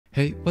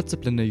Hey, what's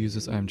up Blender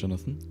users, I'm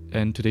Jonathan,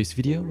 and today's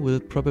video will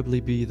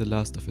probably be the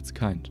last of its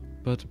kind.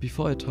 But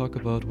before I talk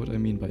about what I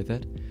mean by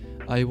that,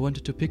 I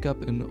wanted to pick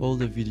up an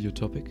older video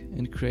topic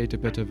and create a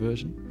better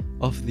version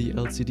of the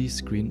LCD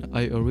screen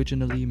I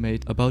originally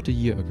made about a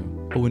year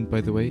ago. Oh, and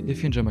by the way, if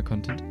you enjoy my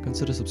content,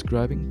 consider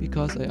subscribing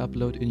because I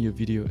upload a new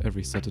video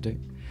every Saturday.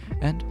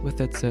 And with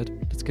that said,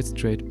 let's get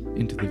straight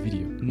into the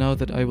video. Now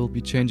that I will be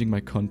changing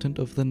my content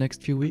over the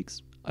next few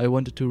weeks, I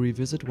wanted to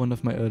revisit one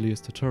of my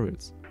earliest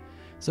tutorials.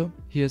 So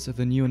here's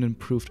the new and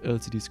improved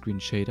LCD screen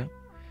shader.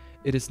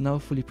 It is now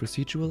fully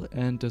procedural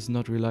and does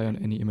not rely on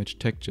any image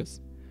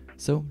textures.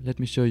 So let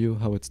me show you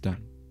how it's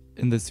done.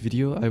 In this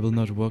video I will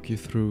not walk you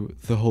through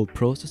the whole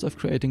process of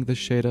creating the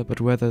shader, but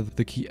rather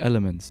the key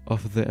elements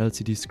of the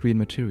LCD screen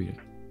material.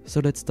 So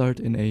let's start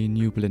in a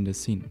new Blender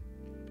scene.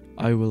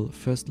 I will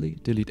firstly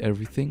delete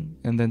everything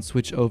and then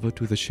switch over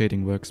to the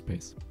shading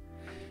workspace.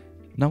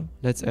 Now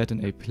let's add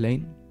in a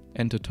plane,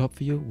 enter top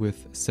view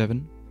with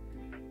 7,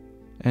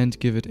 and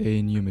give it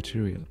a new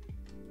material.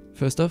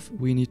 First off,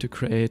 we need to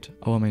create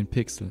our main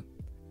pixel.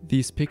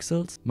 These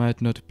pixels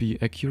might not be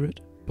accurate,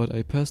 but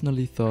I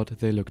personally thought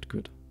they looked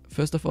good.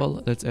 First of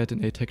all, let's add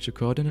in a texture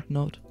coordinate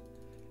node,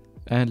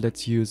 and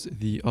let's use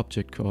the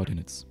object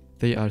coordinates.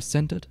 They are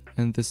centered,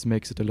 and this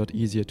makes it a lot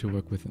easier to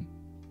work with them.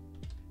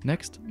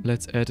 Next,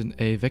 let's add in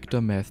a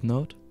vector math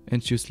node and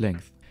choose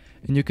length.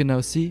 And you can now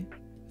see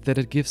that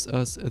it gives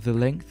us the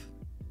length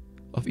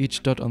of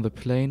each dot on the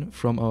plane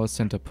from our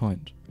center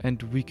point.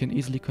 And we can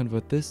easily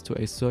convert this to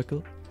a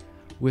circle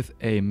with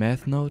a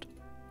math node,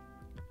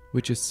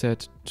 which is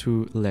set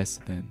to less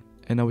than.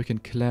 And now we can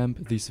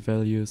clamp these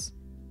values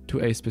to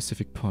a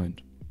specific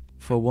point.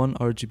 For one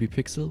RGB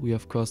pixel, we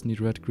of course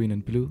need red, green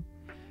and blue.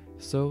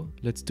 So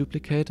let's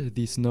duplicate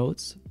these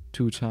nodes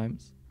 2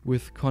 times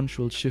with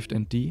Ctrl, Shift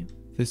and D.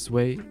 This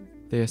way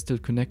they are still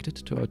connected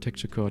to our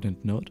texture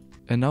coordinate node.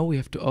 And now we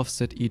have to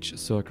offset each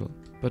circle.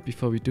 But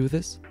before we do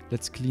this,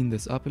 let's clean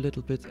this up a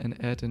little bit and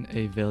add in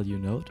a value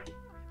node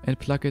and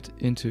plug it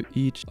into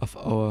each of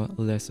our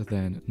less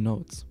than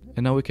nodes.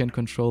 And now we can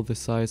control the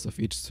size of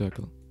each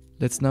circle.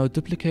 Let's now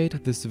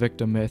duplicate this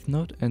vector math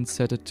node and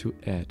set it to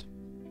add.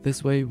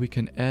 This way we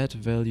can add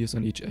values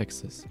on each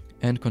axis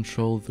and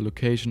control the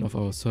location of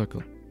our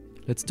circle.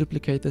 Let's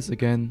duplicate this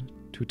again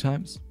 2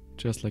 times,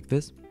 just like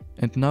this.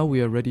 And now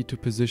we are ready to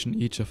position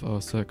each of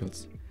our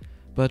circles.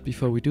 But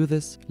before we do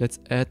this, let's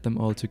add them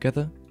all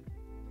together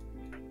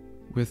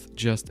with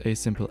just a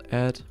simple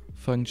add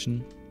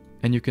function.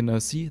 And you can now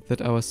see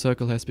that our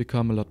circle has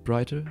become a lot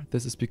brighter.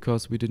 This is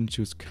because we didn't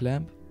choose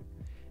clamp.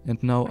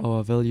 And now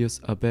our values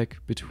are back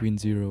between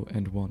 0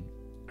 and 1.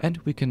 And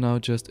we can now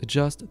just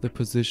adjust the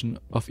position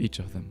of each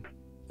of them.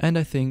 And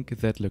I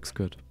think that looks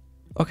good.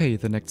 Okay,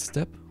 the next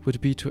step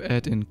would be to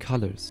add in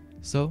colors.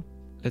 So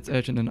let's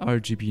add in an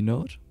RGB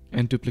node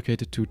and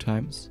duplicate it 2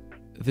 times.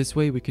 This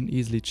way we can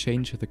easily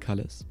change the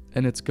colors.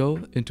 And let's go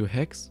into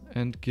hex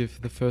and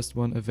give the first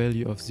one a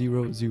value of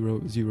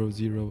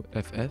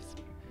 0000FF,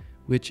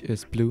 which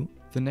is blue.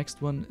 The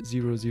next one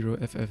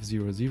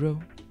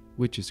 00FF00,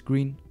 which is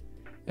green.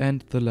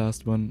 And the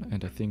last one,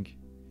 and I think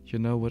you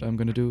know what I'm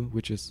gonna do,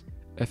 which is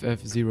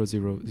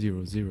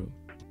FF0000.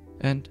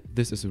 And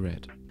this is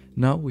red.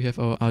 Now we have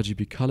our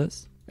RGB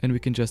colors and we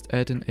can just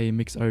add in a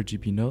mix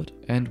RGB node,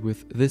 and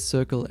with this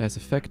circle as a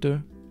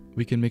factor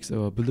we can mix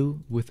our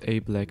blue with a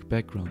black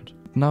background.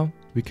 Now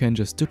we can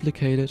just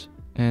duplicate it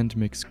and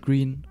mix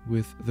green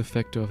with the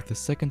factor of the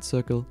second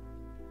circle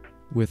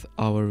with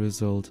our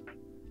result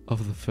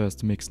of the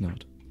first mix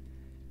node.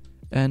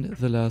 And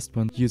the last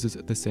one uses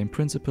the same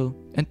principle,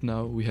 and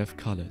now we have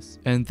colors.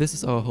 And this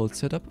is our whole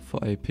setup for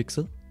a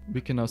pixel.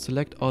 We can now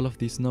select all of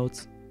these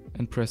nodes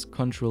and press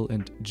Ctrl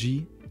and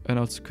G and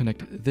also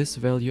connect this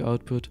value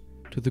output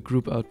to the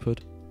group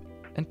output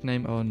and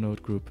name our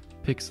node group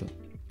pixel.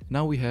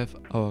 Now we have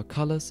our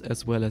colors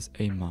as well as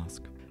a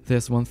mask.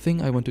 There's one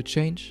thing I want to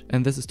change,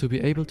 and this is to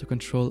be able to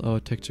control our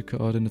texture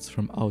coordinates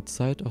from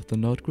outside of the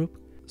node group.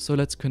 So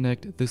let's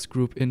connect this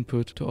group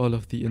input to all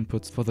of the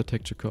inputs for the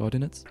texture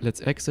coordinates.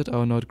 Let's exit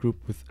our node group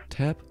with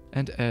tab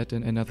and add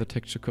in another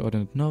texture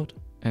coordinate node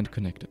and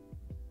connect it.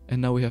 And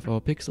now we have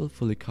our pixel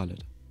fully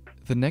colored.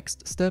 The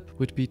next step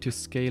would be to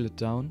scale it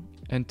down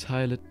and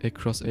tile it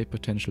across a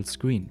potential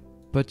screen.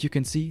 But you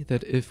can see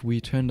that if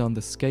we turn down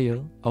the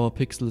scale, our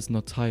pixel is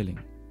not tiling.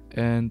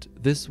 And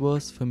this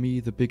was for me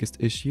the biggest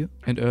issue,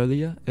 and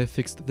earlier I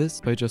fixed this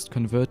by just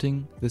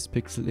converting this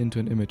pixel into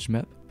an image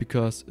map,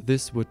 because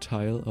this would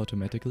tile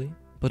automatically.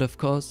 But of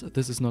course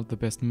this is not the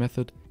best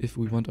method if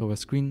we want our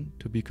screen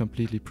to be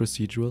completely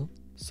procedural.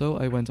 So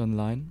I went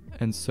online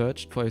and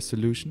searched for a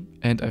solution,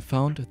 and I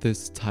found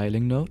this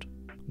tiling node,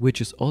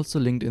 which is also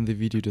linked in the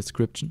video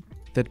description,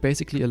 that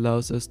basically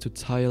allows us to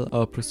tile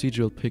our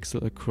procedural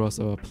pixel across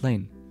our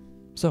plane.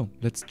 So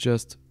let's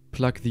just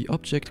plug the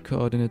object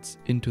coordinates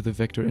into the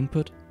vector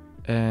input,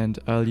 and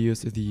I'll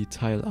use the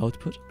tile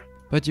output.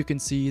 But you can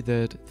see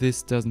that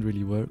this doesn't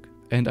really work,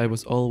 and I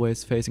was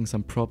always facing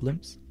some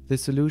problems. The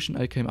solution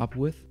I came up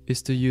with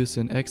is to use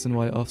an x and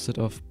y offset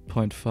of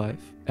 0.5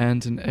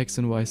 and an x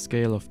and y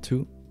scale of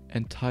 2,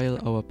 and tile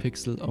our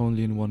pixel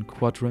only in one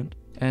quadrant,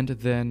 and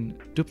then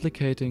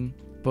duplicating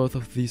both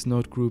of these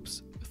node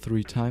groups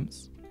 3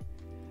 times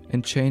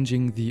and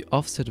changing the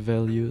offset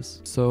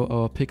values so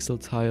our pixel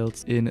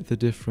tiles in the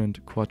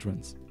different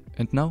quadrants.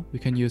 And now we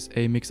can use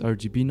a mix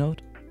RGB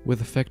node with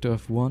a factor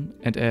of 1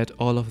 and add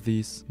all of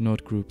these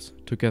node groups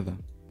together.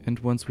 And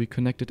once we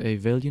connected a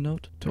value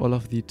node to all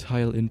of the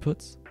tile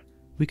inputs,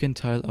 we can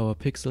tile our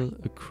pixel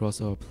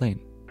across our plane.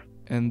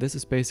 And this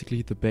is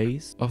basically the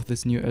base of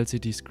this new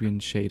LCD screen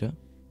shader.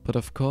 But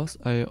of course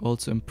I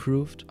also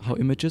improved how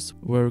images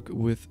work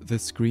with the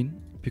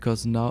screen,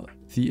 because now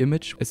the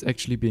image is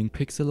actually being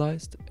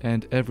pixelized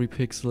and every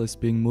pixel is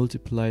being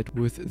multiplied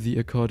with the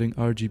according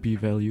RGB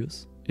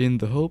values, in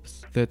the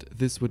hopes that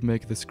this would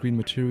make the screen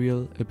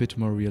material a bit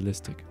more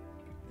realistic.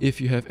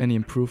 If you have any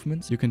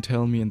improvements, you can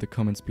tell me in the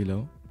comments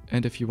below.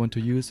 And if you want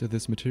to use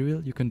this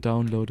material, you can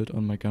download it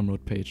on my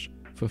Gumroad page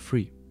for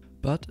free.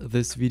 But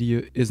this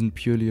video isn't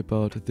purely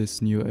about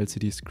this new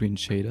LCD screen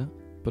shader,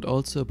 but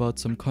also about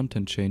some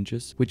content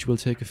changes which will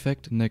take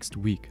effect next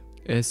week.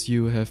 As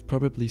you have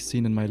probably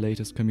seen in my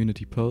latest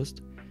community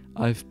post,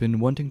 I've been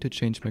wanting to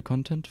change my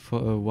content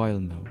for a while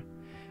now.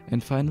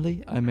 And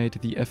finally, I made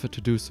the effort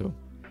to do so.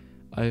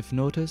 I've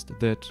noticed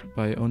that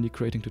by only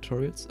creating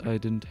tutorials, I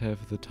didn't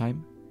have the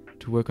time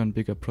to work on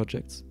bigger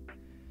projects.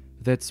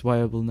 That's why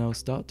I will now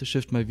start to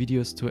shift my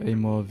videos to a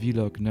more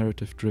vlog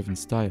narrative-driven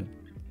style.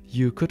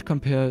 You could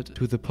compare it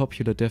to the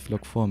popular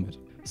devlog format.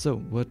 So,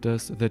 what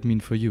does that mean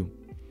for you?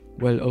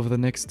 Well, over the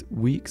next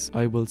weeks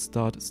I will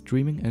start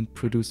streaming and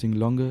producing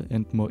longer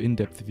and more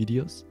in-depth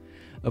videos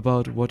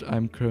about what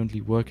I'm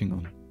currently working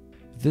on.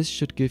 This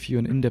should give you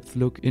an in-depth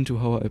look into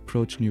how I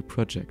approach new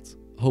projects.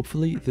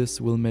 Hopefully this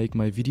will make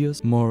my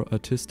videos more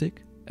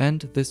artistic,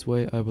 and this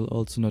way I will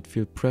also not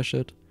feel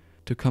pressured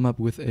to come up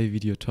with a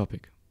video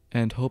topic.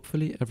 And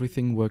hopefully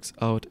everything works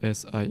out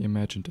as I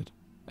imagined it.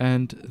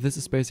 And this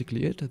is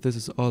basically it. This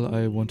is all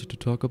I wanted to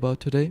talk about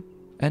today.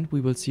 And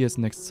we will see us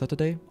next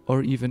Saturday,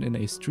 or even in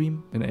a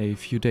stream in a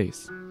few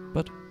days.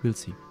 But we'll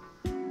see.